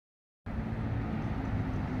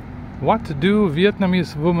What do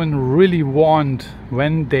Vietnamese women really want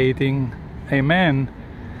when dating a man?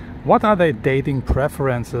 What are their dating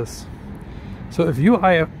preferences? So if you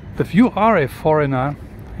are a foreigner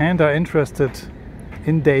and are interested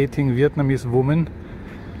in dating Vietnamese women,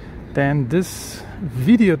 then this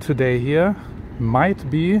video today here might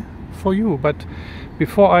be for you. But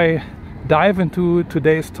before I dive into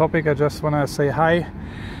today's topic, I just want to say hi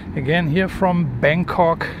again here from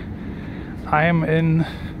Bangkok. I am in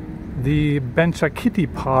the Ben Cha Kitty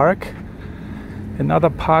Park, another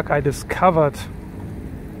park I discovered.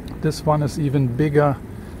 This one is even bigger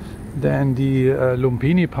than the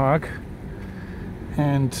Lumpini Park,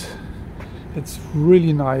 and it's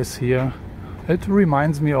really nice here. It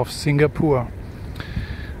reminds me of Singapore.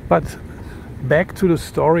 But back to the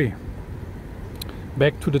story,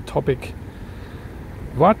 back to the topic.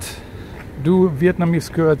 What do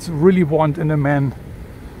Vietnamese girls really want in a man?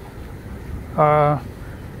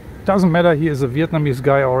 Doesn't matter he is a Vietnamese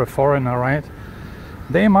guy or a foreigner, right?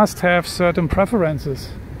 They must have certain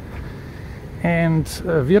preferences. And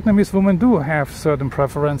Vietnamese women do have certain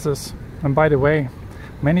preferences. And by the way,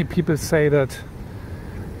 many people say that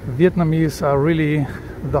Vietnamese are really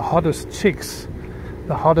the hottest chicks,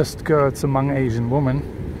 the hottest girls among Asian women.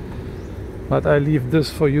 But I leave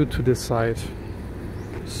this for you to decide.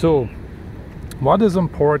 So, what is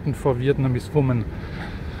important for Vietnamese women?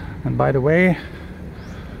 And by the way,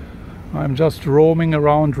 I'm just roaming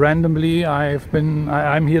around randomly.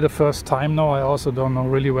 I'm here the first time now. I also don't know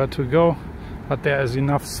really where to go, but there is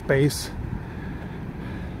enough space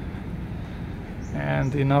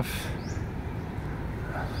and enough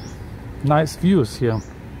nice views here.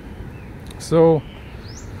 So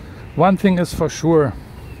one thing is for sure,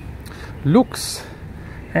 looks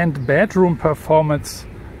and bedroom performance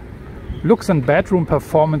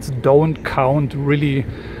don't count really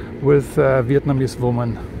with Vietnamese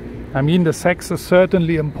women. I mean, the sex is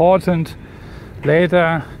certainly important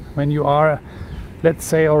later when you are, let's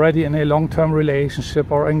say, already in a long-term relationship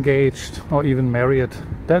or engaged or even married.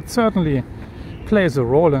 That certainly plays a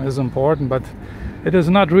role and is important, but it is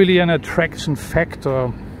not really an attraction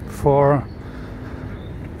factor for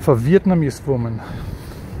Vietnamese women.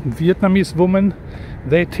 Vietnamese women,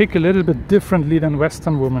 they tick a little bit differently than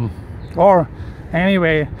Western women. Or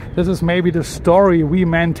anyway, this is maybe the story we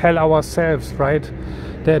men tell ourselves, right?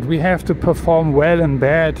 That we have to perform well and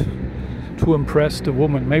bad to impress the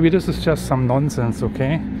woman. Maybe this is just some nonsense,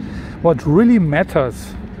 okay? What really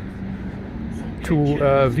matters to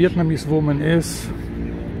Vietnamese women is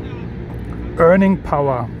earning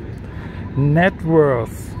power, net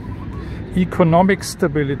worth, economic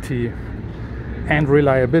stability, and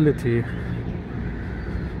reliability.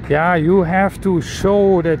 Yeah, you have to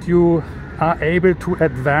show that you are able to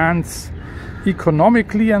advance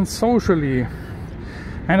economically and socially.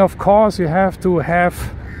 And of course, you have to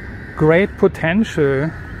have great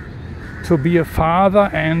potential to be a father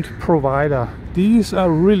and provider. These are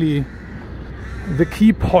really the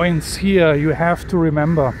key points here you have to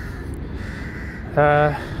remember.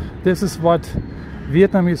 This is what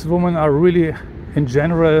Vietnamese women are really, in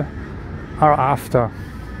general, are after.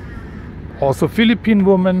 Also Philippine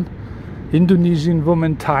women, Indonesian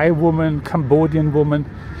women, Thai women, Cambodian women.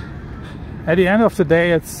 At the end of the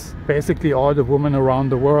day, it's basically all the women around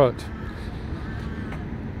the world.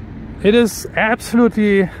 It is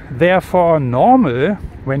absolutely therefore normal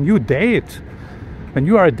when you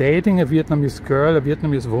are dating a Vietnamese girl, a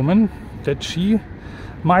Vietnamese woman, that she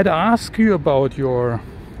might ask you about your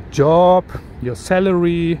job, your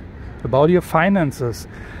salary, about your finances.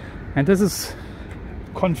 And this is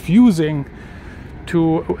confusing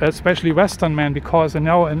to especially Western men, because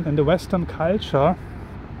now in the Western culture,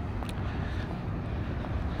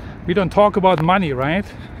 we don't talk about money, right?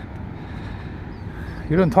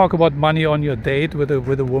 You don't talk about money on your date with a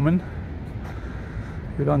woman.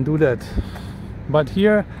 You don't do that. But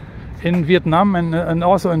here in Vietnam and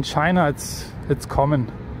also in China, it's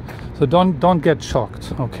common. So don't get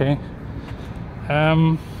shocked, okay?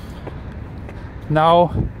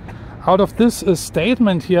 Now, out of this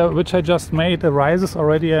statement here, which I just made, arises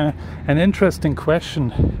already an interesting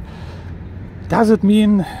question. Does it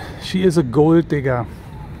mean she is a gold digger?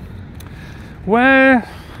 Well,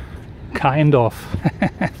 kind of.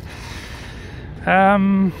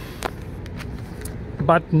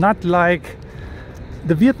 But not like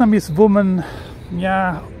the Vietnamese woman.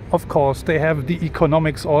 Yeah, of course, they have the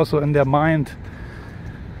economics also in their mind.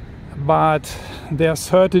 But they're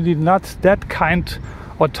certainly not that kind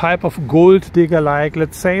or type of gold digger like,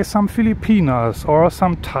 let's say, some Filipinas or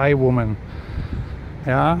some Thai woman.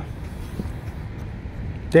 Yeah.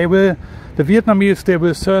 The Vietnamese, they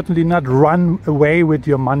will certainly not run away with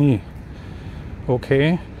your money.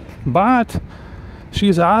 okay? But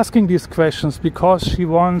she's asking these questions because she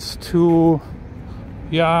wants to,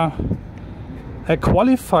 yeah,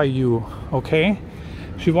 qualify you, okay?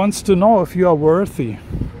 She wants to know if you are worthy,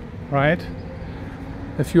 right?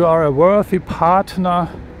 If you are a worthy partner,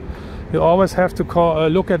 you always have to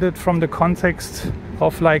look at it from the context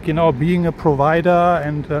of, like, you know, being a provider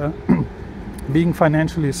and being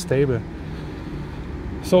financially stable.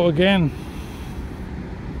 So again,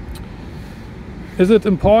 is it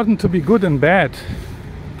important to be good and bad?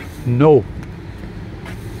 No.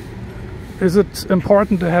 Is it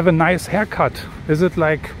important to have a nice haircut? Is it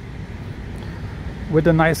like with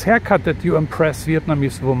a nice haircut that you impress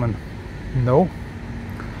Vietnamese women? No.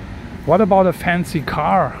 What about a fancy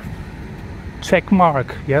car? Check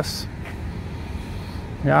mark, yes.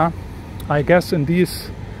 Yeah, I guess in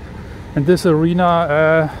this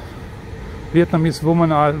arena, Vietnamese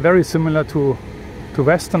women are very similar to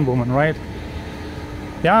Western women, right?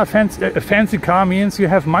 Yeah, a fancy car means you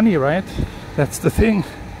have money, right? That's the thing.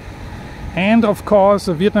 And of course,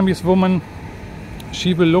 a Vietnamese woman,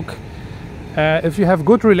 she will look if you have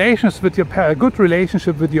good relations with good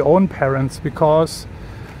relationship with your own parents, because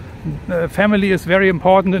family is very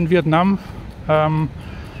important in Vietnam.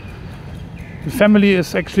 Family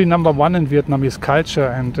is actually number one in Vietnamese culture,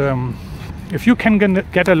 and if you can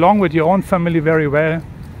get along with your own family very well,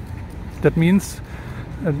 that means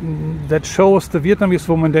that shows the Vietnamese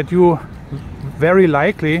woman that you very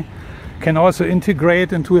likely can also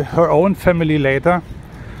integrate into her own family later,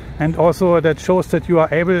 and also that shows that you are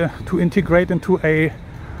able to integrate into a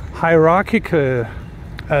hierarchical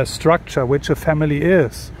structure which a family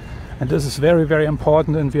is, and this is very, very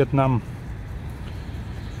important in Vietnam.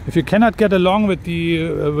 If you cannot get along with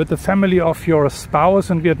the family of your spouse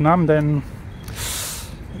in Vietnam, then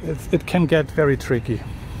it can get very tricky.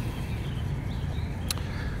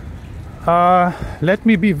 Let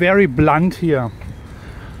me be very blunt here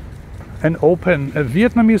and open. A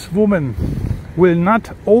Vietnamese woman will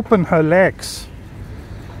not open her legs,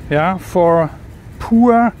 yeah, for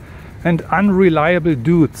poor and unreliable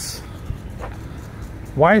dudes.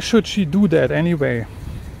 Why should she do that anyway?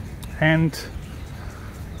 And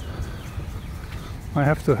I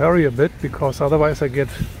have to hurry a bit because otherwise I get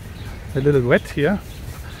a little wet here.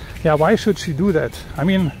 Yeah, why should she do that? I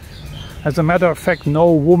mean, as a matter of fact,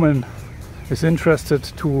 no woman is interested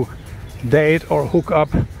to date or hook up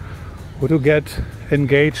or to get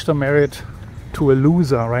engaged or married to a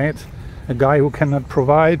loser, right? A guy who cannot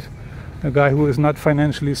provide, a guy who is not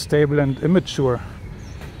financially stable and immature.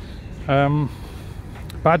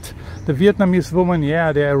 But the Vietnamese woman,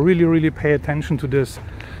 yeah, they really, really pay attention to this.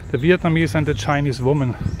 The Vietnamese and the Chinese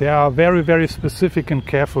woman, they are very, very specific and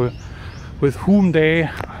careful with whom they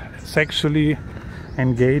sexually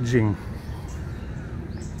engaging.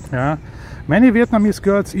 Yeah, many Vietnamese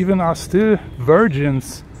girls even are still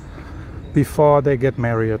virgins before they get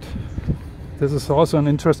married. This is also an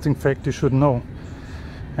interesting fact you should know.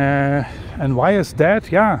 And why is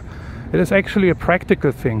that? Yeah, it is actually a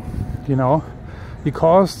practical thing, you know,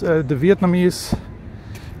 because the Vietnamese,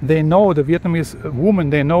 they know, the Vietnamese woman,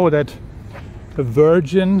 they know that a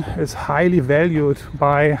virgin is highly valued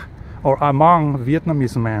by or among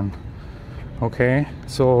Vietnamese men. Okay,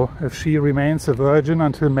 so if she remains a virgin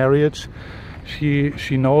until marriage, she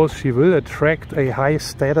knows she will attract a high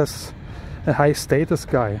status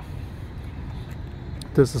guy.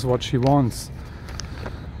 This is what she wants.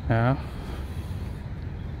 Yeah.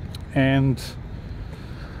 And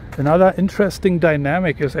another interesting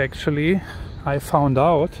dynamic is actually, I found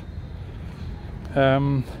out,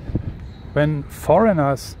 when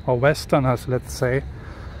foreigners or Westerners, let's say,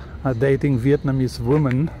 are dating Vietnamese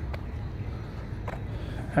women,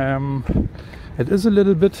 it is a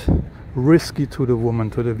little bit risky to the woman,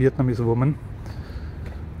 to the Vietnamese woman,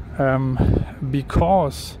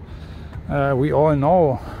 because we all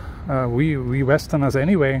know, we Westerners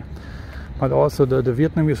anyway, but also the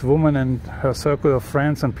Vietnamese woman and her circle of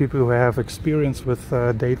friends and people who have experience with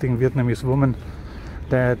dating Vietnamese women,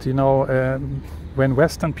 that, you know, when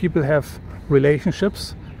Western people have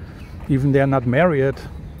relationships, even they're not married,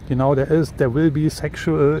 you know, there will be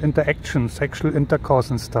sexual interaction, sexual intercourse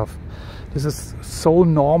and stuff. This is so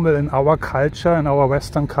normal in our culture, in our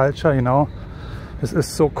Western culture, you know. This is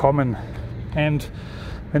so common. And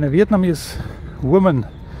when a Vietnamese woman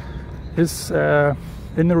is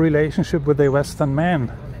in a relationship with a Western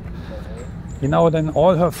man, you know, then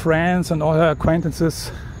all her friends and all her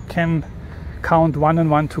acquaintances can count one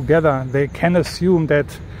and one together. They can assume that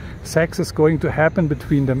sex is going to happen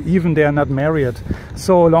between them, even they are not married.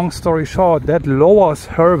 So long story short, that lowers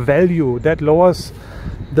her value, that lowers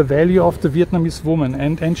the value of the Vietnamese woman,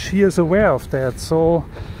 and she is aware of that. So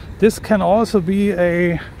this can also be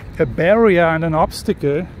a barrier and an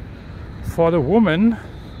obstacle for the woman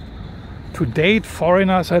to date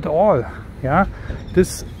foreigners at all. Yeah,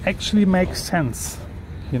 this actually makes sense,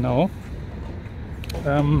 you know.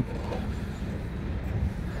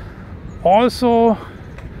 Also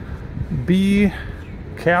be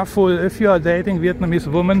careful if you are dating Vietnamese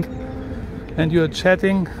women and you're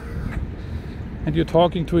chatting and you're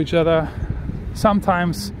talking to each other.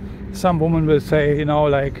 Sometimes some women will say, you know,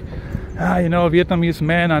 like, you know, Vietnamese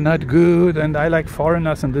men are not good and I like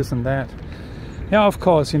foreigners and this and that. Yeah, of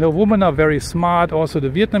course, you know, women are very smart. Also the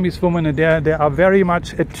Vietnamese women, and they are very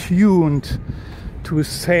much attuned to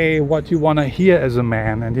say what you want to hear as a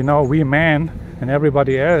man. And you know, we men and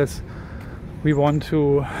everybody else, we want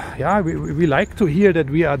to, yeah, we like to hear that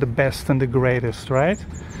we are the best and the greatest, right?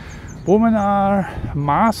 Women are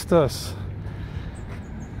masters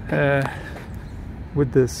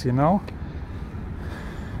with this, you know.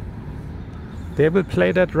 They will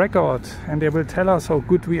play that record and they will tell us how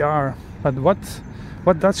good we are. But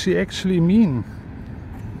what does she actually mean?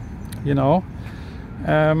 You know,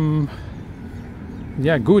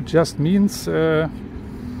 yeah, good just means you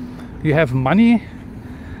have money,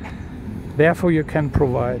 therefore you can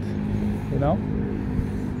provide. You know,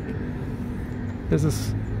 this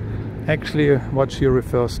is actually what she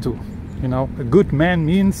refers to. You know, a good man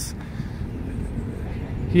means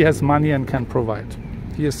he has money and can provide.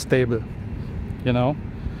 He is stable. You know.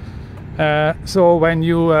 So when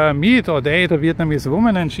you meet or date a Vietnamese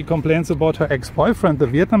woman and she complains about her ex-boyfriend, the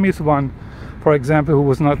Vietnamese one, for example, who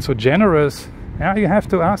was not so generous, yeah, you have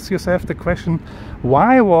to ask yourself the question,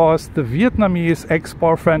 why was the Vietnamese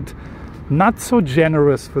ex-boyfriend not so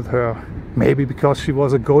generous with her? Maybe because she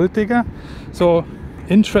was a gold digger? So,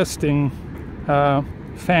 interesting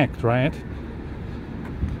fact, right?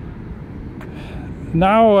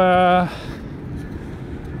 Now,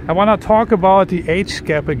 I want to talk about the age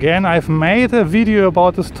gap again. I've made a video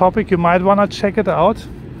about this topic, you might want to check it out.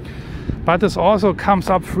 But this also comes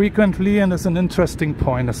up frequently and is an interesting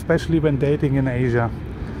point, especially when dating in Asia.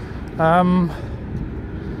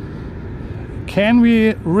 Can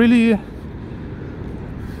we really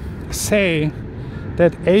say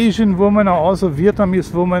that Asian women or also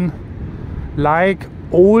Vietnamese women like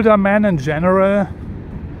older men in general?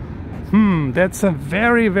 That's a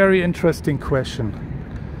very, very interesting question.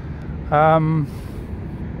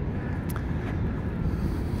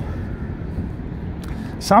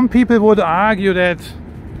 Some people would argue that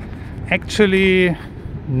actually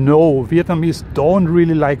no, Vietnamese don't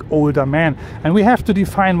really like older men, and we have to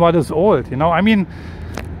define what is old, you know. I mean,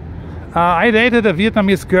 I dated a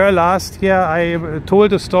Vietnamese girl last year. I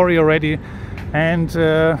told the story already, and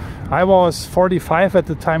I was 45 at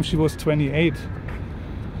the time, she was 28.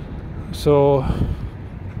 So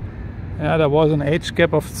yeah, there was an age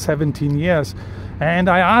gap of 17 years. And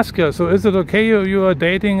I asked her, so is it okay you are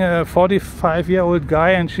dating a 45-year-old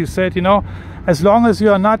guy? And she said, you know, as long as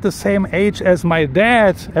you are not the same age as my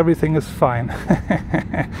dad, everything is fine.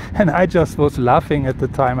 And I just was laughing at the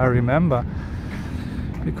time, I remember,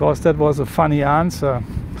 because that was a funny answer.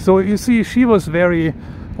 So you see, she was very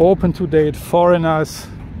open to date foreigners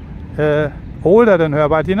older than her,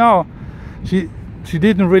 but you know, she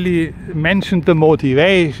didn't really mention the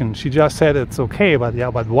motivation. She just said it's okay, but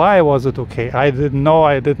yeah, but why was it okay? I didn't know.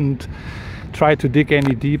 I didn't try to dig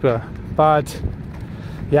any deeper. But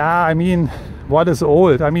yeah, I mean, what is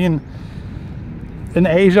old? I mean, in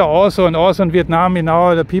Asia also, and also in Vietnam, you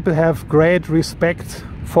know, the people have great respect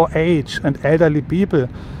for age and elderly people.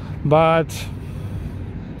 But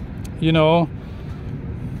you know,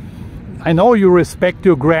 I know you respect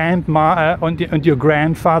your grandma and your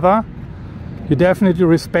grandfather. You definitely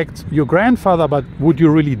respect your grandfather, but would you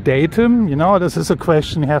really date him? You know, this is a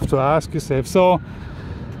question you have to ask yourself. So,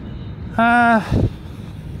 I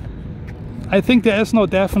think there is no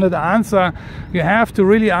definite answer. You have to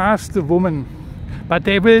really ask the woman, but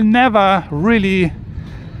they will never really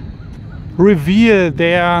reveal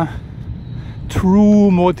their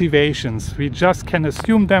true motivations. We just can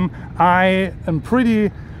assume them. I am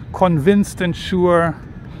pretty convinced and sure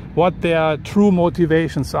what their true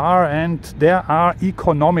motivations are, and there are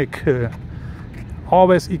economical,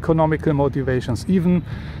 always economical motivations. Even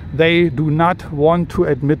they do not want to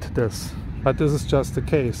admit this, but this is just the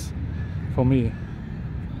case for me.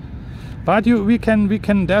 But we can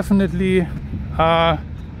definitely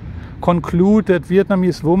conclude that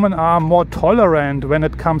Vietnamese women are more tolerant when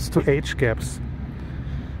it comes to age gaps.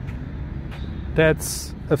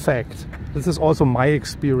 That's a fact. This is also my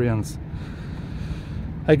experience.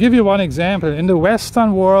 I give you one example. In the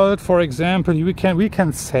Western world, for example, we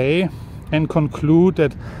can say and conclude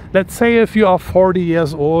that, let's say if you are 40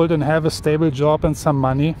 years old and have a stable job and some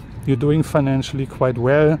money, you're doing financially quite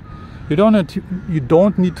well. You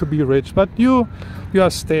don't need to be rich, but you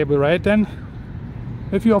are stable, right? Then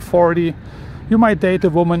if you are 40, you might date a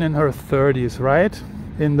woman in her 30s, right?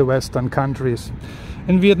 In the Western countries.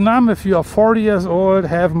 In Vietnam, if you are 40 years old,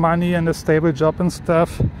 have money and a stable job and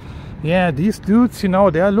stuff, yeah, these dudes, you know,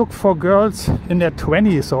 they look for girls in their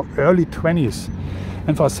 20s or early 20s.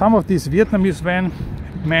 And for some of these Vietnamese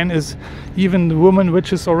men is even the woman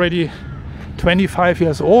which is already 25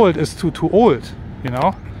 years old is too old, you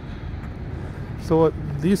know. So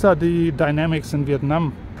these are the dynamics in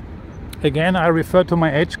Vietnam. Again, I refer to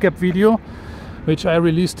my age gap video, which I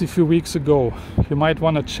released a few weeks ago. You might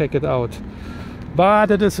want to check it out. But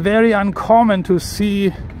it is very uncommon to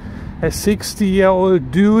see a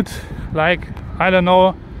 60-year-old dude, like, I don't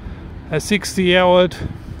know, a 60-year-old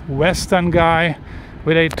Western guy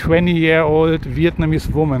with a 20-year-old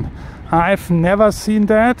Vietnamese woman. I've never seen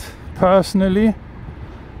that personally.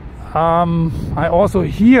 I also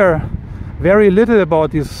hear very little about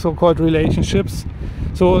these so-called relationships.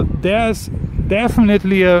 So there's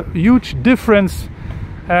definitely a huge difference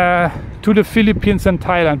to the Philippines and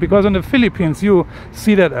Thailand, because in the Philippines you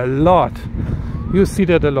see that a lot. You see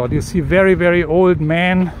that a lot. You see very, very old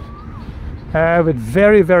men with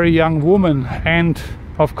very, very young women, and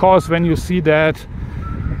of course when you see that,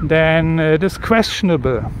 then it is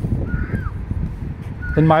questionable,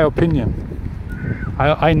 in my opinion.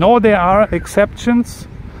 I know there are exceptions,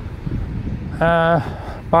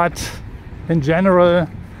 but in general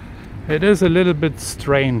it is a little bit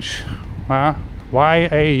strange. Why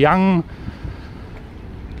a young,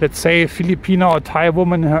 let's say, Filipino or Thai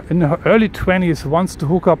woman in her early 20s wants to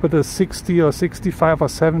hook up with a 60 or 65 or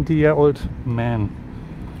 70-year-old man.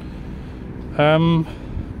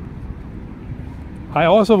 I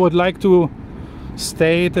also would like to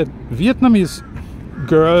state that Vietnamese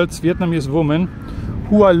girls, Vietnamese women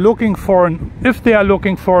who are looking for if they are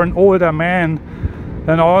looking for an older man,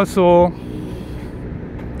 then also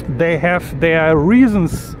they have their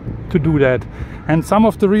reasons to do that. And some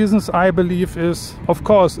of the reasons, I believe, is, of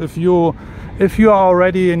course, if you are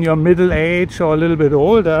already in your middle age or a little bit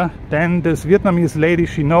older, then this Vietnamese lady,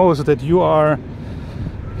 she knows that you are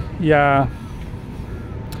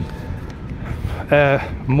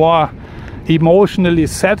more emotionally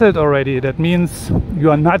settled already. That means you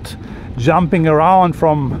are not jumping around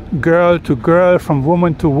from girl to girl, from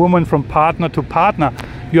woman to woman, from partner to partner.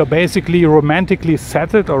 You are basically romantically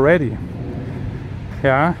settled already.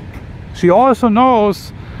 Yeah. She also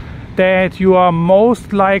knows that you are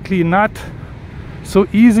most likely not so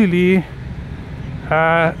easily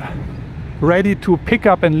ready to pick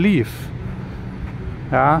up and leave.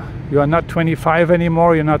 Yeah? You are not 25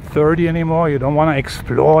 anymore, you're not 30 anymore, you don't want to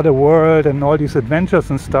explore the world and all these adventures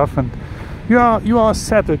and stuff, and you are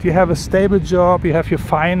settled. You have a stable job, you have your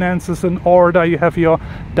finances in order, you have your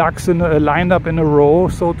ducks lined up in a row,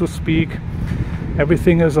 so to speak.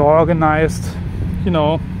 Everything is organized, you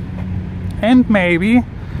know. And maybe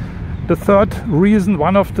the third reason,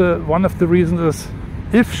 one of the reasons is,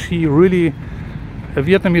 if she really, a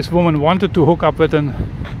Vietnamese woman, wanted to hook up with an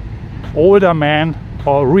older man,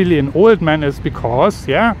 or really an old man, is because,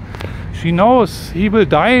 yeah, she knows he will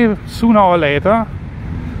die sooner or later,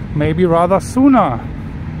 maybe rather sooner.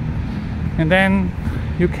 And then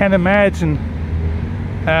you can imagine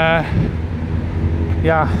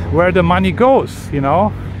where the money goes, you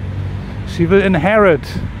know. She will inherit,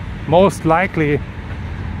 most likely,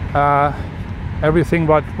 everything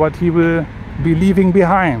what he will be leaving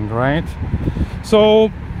behind, right?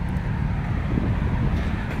 So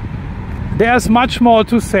there's much more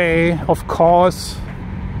to say, of course,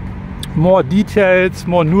 more details,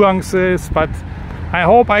 more nuances, but I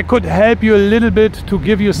hope I could help you a little bit to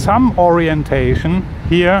give you some orientation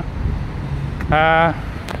here.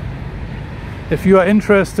 If you are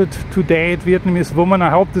interested to date Vietnamese women, I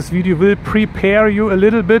hope this video will prepare you a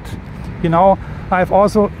little bit. You know, I've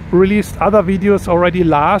also released other videos already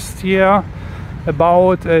last year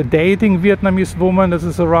about dating Vietnamese women. This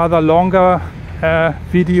is a rather longer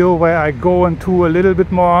video where I go into a little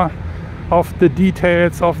bit more of the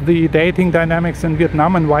details of the dating dynamics in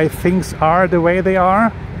Vietnam and why things are the way they are.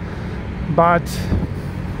 But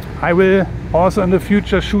I will also in the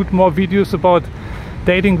future shoot more videos about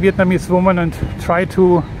dating Vietnamese women and try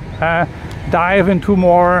to dive into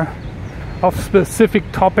more of specific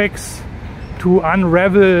topics to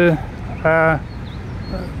unravel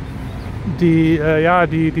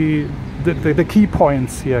the key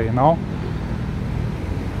points here, you know.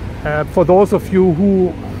 For those of you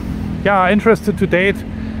who are interested to date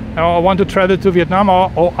or want to travel to Vietnam,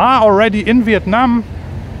 or are already in Vietnam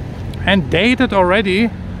and dated already,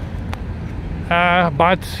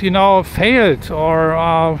 but you know, failed, or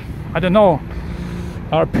I don't know,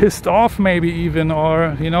 are pissed off maybe even,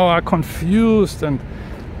 or you know, are confused and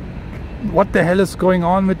what the hell is going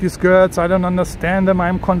on with these girls? I don't understand them,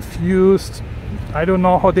 I'm confused, I don't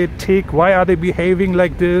know how they tick, why are they behaving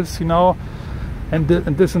like this, you know, and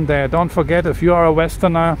this and that. Don't forget, if you are a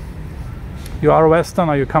Westerner,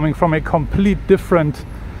 you're coming from a complete different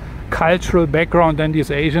cultural background than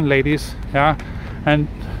these Asian ladies, yeah. And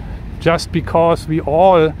just because we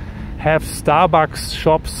all have Starbucks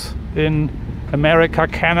shops in America,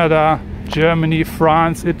 Canada, Germany,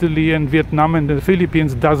 France, Italy and Vietnam and the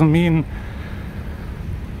Philippines doesn't mean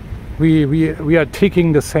we are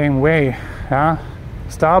ticking the same way, yeah.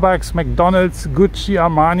 Starbucks, McDonald's, Gucci,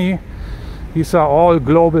 Armani, these are all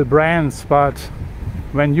global brands, but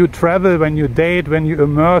when you travel, when you date, when you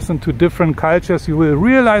immerse into different cultures, you will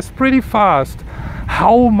realize pretty fast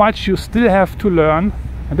how much you still have to learn.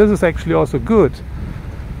 And this is actually also good,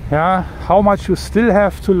 yeah, how much you still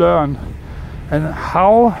have to learn, and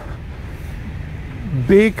how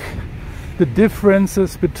big the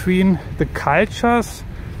differences between the cultures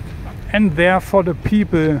and therefore the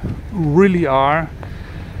people really are.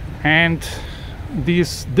 And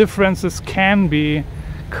these differences can be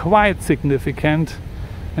quite significant,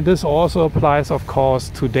 and this also applies of course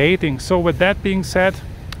to dating. So with that being said,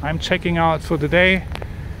 I'm checking out for today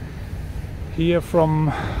here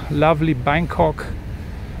from lovely Bangkok,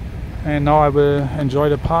 and now I will enjoy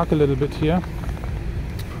the park a little bit here.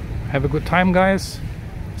 Have a good time, guys.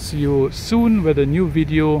 See you soon with a new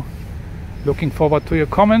video. Looking forward to your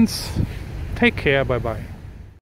comments. Take care. Bye bye.